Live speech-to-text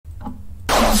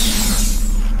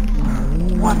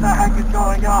What the heck is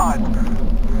going on?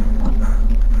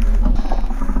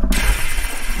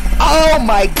 Oh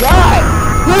my god!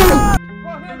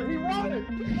 He wanted!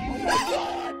 Oh my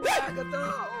god! Back it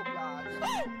up! Oh god! Oh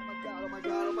my god! Oh my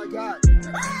god! Oh my god!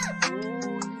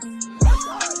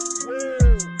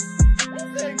 Whoa!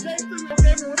 Hey, Jason, you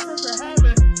gave me what's for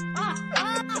heaven.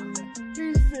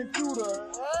 He sent you to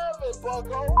heaven,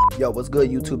 bucko. Yo, what's good,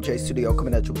 YouTube? J Studio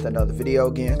coming at you with another video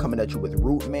again. Coming at you with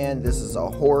ROOTMAN. This is a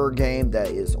horror game that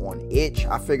is on itch.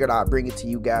 I figured I'd bring it to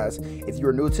you guys. If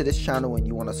you're new to this channel and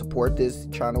you want to support this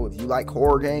channel, if you like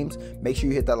horror games, make sure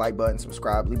you hit that like button,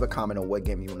 subscribe, leave a comment on what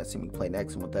game you want to see me play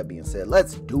next. And with that being said,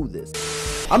 let's do this.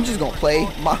 I'm just gonna play.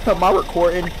 My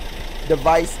recording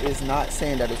device is not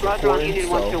saying that it's recording,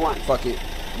 so fuck it.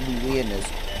 We in this.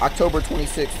 October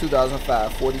 26,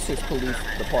 2005, 46 Police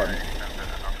Department.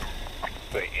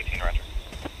 18 Roger.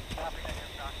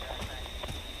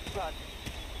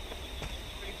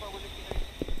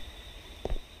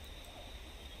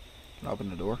 Can I open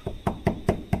the door?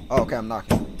 Oh, okay, I'm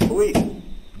knocking. Wait.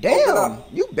 Damn,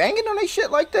 you banging on that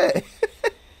shit like that?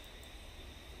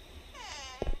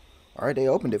 Alright, they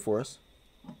opened it for us.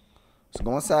 Let's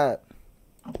go inside.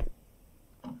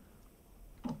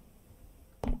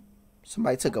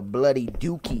 Somebody took a bloody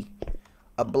dookie.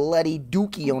 A bloody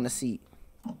dookie on the seat.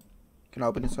 Can I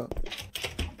open this up?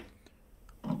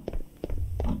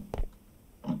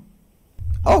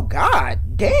 Oh, god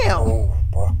damn. Oh,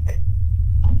 fuck.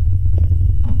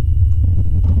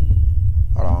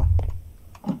 Hold on.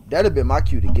 That'd have been my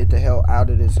cue to get the hell out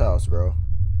of this house, bro.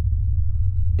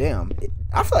 Damn.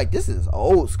 I feel like this is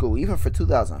old school. Even for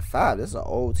 2005, this is an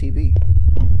old TV.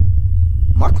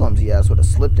 My clumsy ass would have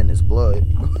slipped in his blood.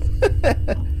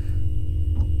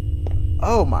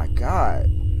 Oh my god.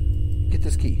 Get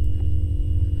this key.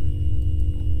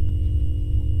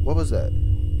 What was that?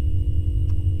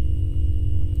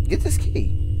 Get this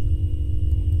key.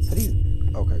 How do you...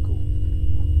 Okay, cool.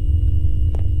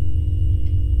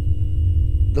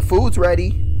 The food's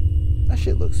ready. That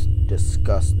shit looks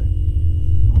disgusting.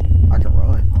 I can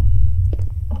run.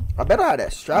 I bet I had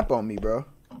that strap on me, bro.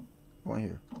 Go in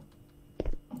here.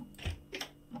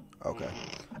 Okay.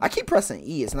 I keep pressing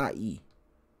E. It's not E.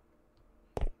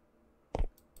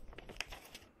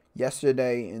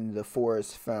 Yesterday in the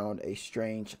forest found a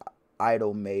strange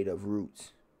idol made of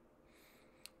roots.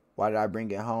 Why did I bring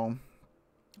it home?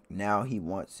 Now he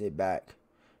wants it back.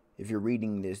 If you're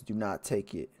reading this, do not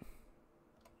take it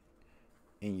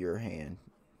in your hand.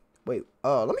 Wait,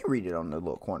 let me read it on the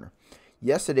little corner.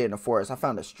 Yesterday in the forest, I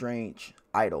found a strange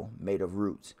idol made of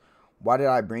roots. Why did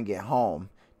I bring it home?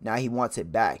 Now he wants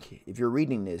it back. If you're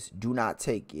reading this, do not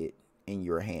take it in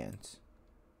your hands.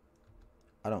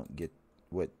 I don't get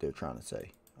what they're trying to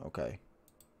say. Okay.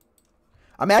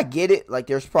 I mean, I get it. Like,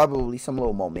 there's probably some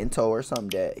little memento or something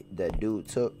that dude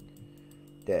took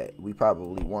that we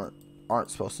probably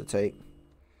aren't supposed to take.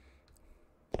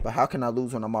 But how can I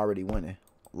lose when I'm already winning?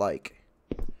 Like,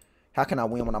 how can I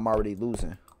win when I'm already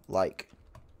losing? Like,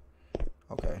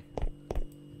 okay.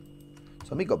 So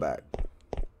let me go back.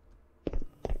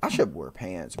 I should wear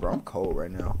pants, bro. I'm cold right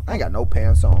now. I ain't got no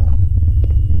pants on.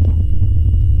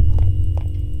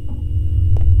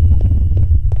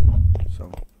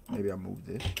 So, maybe I move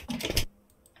this.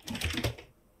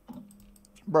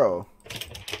 Bro.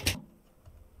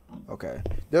 Okay.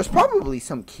 There's probably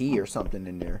some key or something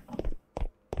in there.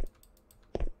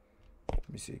 Let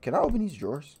me see. Can I open these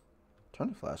drawers? Turn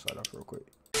the flashlight off real quick.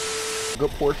 A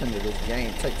good portion of this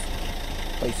game takes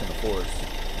place in the forest.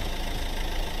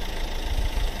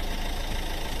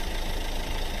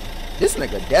 This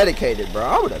nigga dedicated, bro.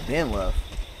 I would have been left.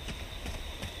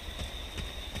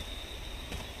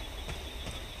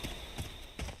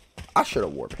 I should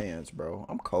have wore pants, bro.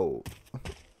 I'm cold.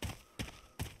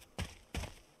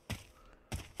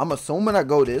 I'm assuming I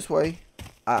go this way.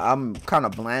 I'm kind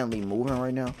of blindly moving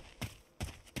right now.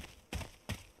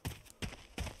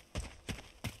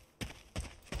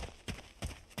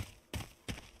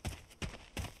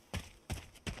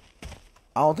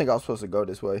 I don't think I was supposed to go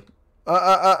this way.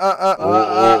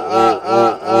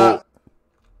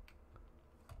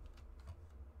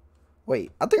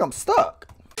 Wait, I think I'm stuck.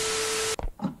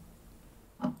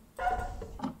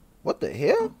 What the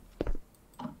hell?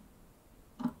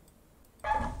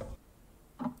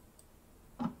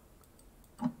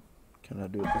 Can I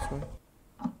do it this way?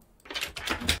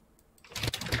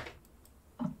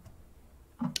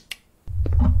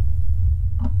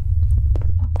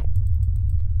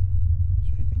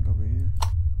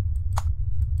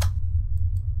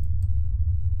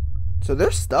 So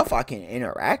there's stuff I can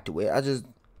interact with. I just...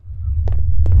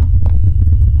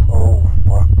 Oh,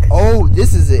 fuck. Oh,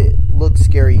 this is it. looks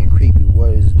scary and creepy. What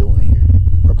is it doing here?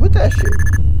 Bro, put that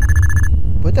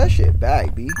shit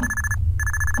back, B.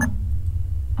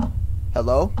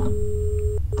 Hello?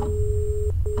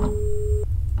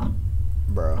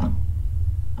 Bro.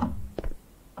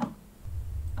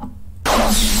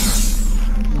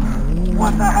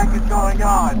 What the heck is going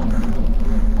on?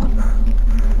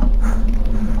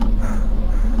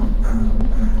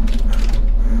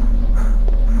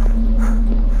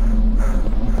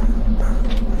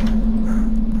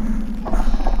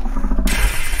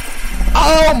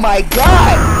 Oh my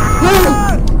God!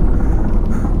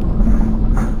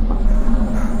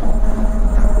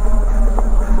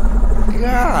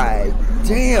 God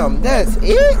damn, that's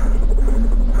it?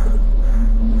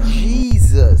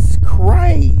 Jesus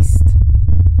Christ.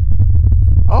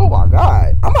 Oh my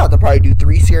God. I'm about to probably do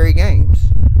 3 scary games.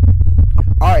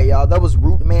 Alright, y'all, that was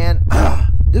ROOTMAN.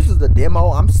 This is the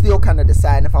demo. I'm still kind of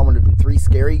deciding if I want to do 3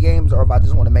 scary games or if I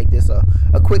just want to make this a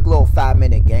quick little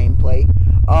 5-minute gameplay.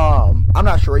 I'm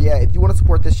not sure yet. If you want to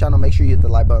support this channel, make sure you hit the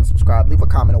like button, subscribe, leave a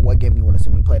comment on what game you want to see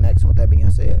me play next. And with that being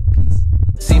said, peace.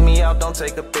 See me out, don't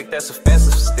take a pic, that's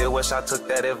offensive. Still wish I took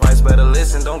that advice, better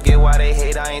listen. Don't get why they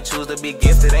hate, I ain't choose to be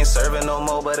gifted. Ain't serving no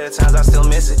more, but at times I still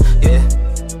miss it, yeah.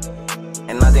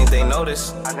 And I think they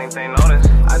notice, I think they notice,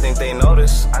 I think they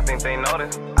notice, I think they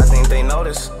notice, I think they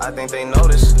notice, I think they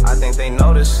notice, I think they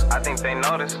notice, I think they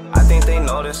notice, I think they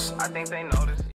notice, I think they notice.